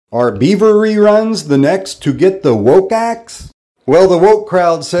Are Beaver reruns the next to get the woke axe? Well, the woke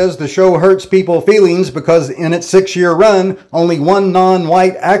crowd says the show hurts people's feelings because in its 6-year run, only one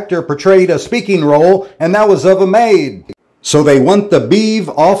non-white actor portrayed a speaking role, and that was of a maid. So they want the beeve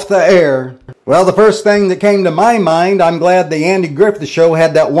off the air. Well, the first thing that came to my mind, I'm glad the Andy Griffith Show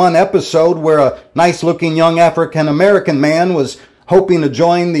had that one episode where a nice-looking young African-American man was hoping to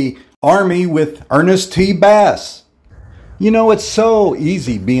join the Army with Ernest T. Bass. You know, it's so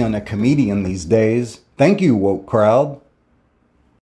easy being a comedian these days. Thank you, woke crowd.